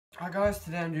Hi guys,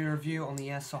 today I'm doing a review on the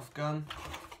airsoft gun.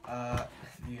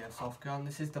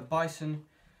 This is the Bison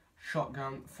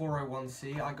shotgun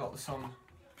 401C. I got this on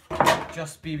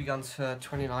Just BB Guns for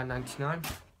 $29.99.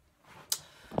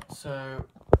 So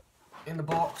in the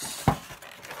box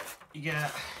you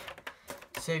get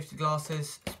safety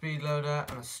glasses, speed loader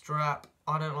and a strap.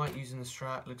 I don't like using the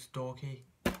strap, it looks dorky.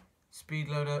 Speed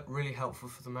loader, really helpful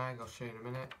for the mag, I'll show you in a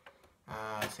minute.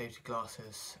 Safety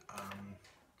glasses,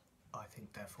 I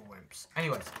think they're for wimps.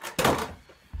 Anyways,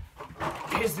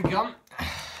 here's the gun.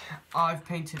 I've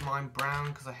painted mine brown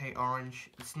because I hate orange.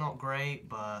 It's not great,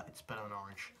 but it's better than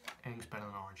orange. Anything's better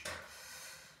than orange.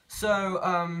 So,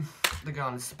 the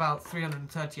gun, it's about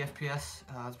 330 FPS.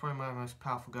 It's probably my most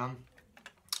powerful gun.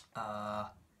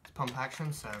 It's pump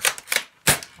action, so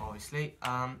obviously.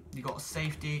 You got a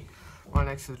safety right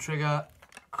next to the trigger.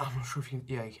 I'm not sure if you can,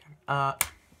 yeah, you can.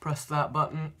 Press that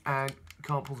button and you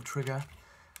can't pull the trigger.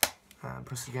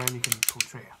 Press it again, you can pull the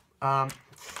trigger.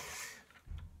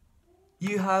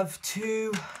 You have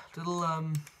two little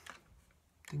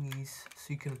thingies so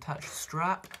you can attach the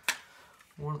strap.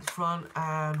 One at the front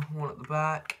and one at the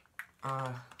back.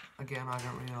 Again, I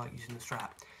don't really like using the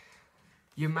strap.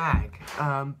 Your mag,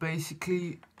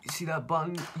 basically, you see that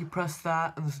button, you press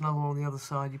that, and there's another one on the other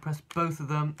side. You press both of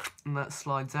them, and that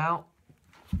slides out.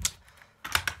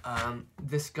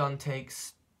 This gun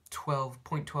takes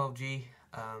 0.12 G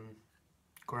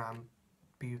gram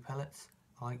BB pellets.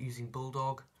 I like using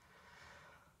Bulldog.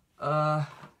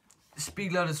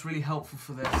 Speed loader is really helpful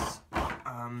for this,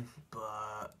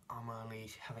 but I'm only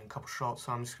having a couple shots,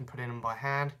 so I'm just going to put in them by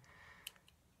hand.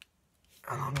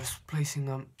 And I'm just placing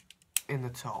them in the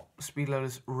top. Speed loader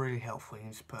is really helpful. You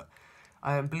just put,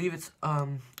 I believe it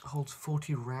holds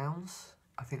 40 rounds.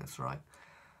 I think that's right.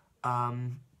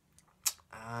 And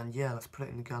yeah, let's put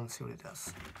it in the gun and see what it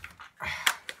does.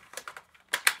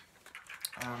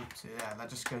 So yeah, that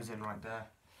just goes in right there.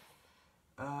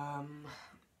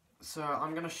 So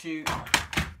I'm gonna shoot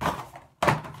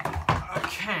a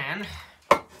can.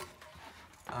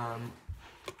 I'm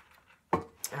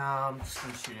just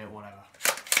gonna shoot it whatever,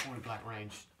 point blank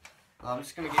range. I'm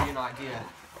just gonna give you an idea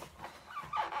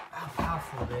how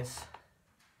powerful it is.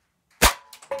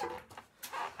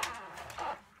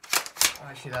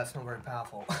 Actually, that's not very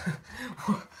powerful.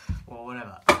 Well,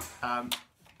 whatever.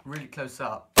 Really close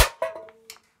up.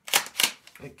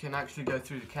 It can actually go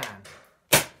through the can.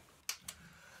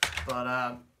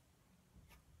 But,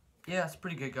 yeah, it's a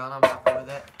pretty good gun. I'm happy with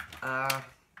it.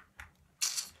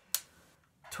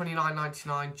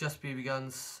 $29.99, Just BB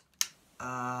Guns.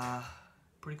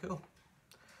 Pretty cool.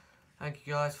 Thank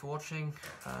you guys for watching.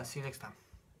 See you next time.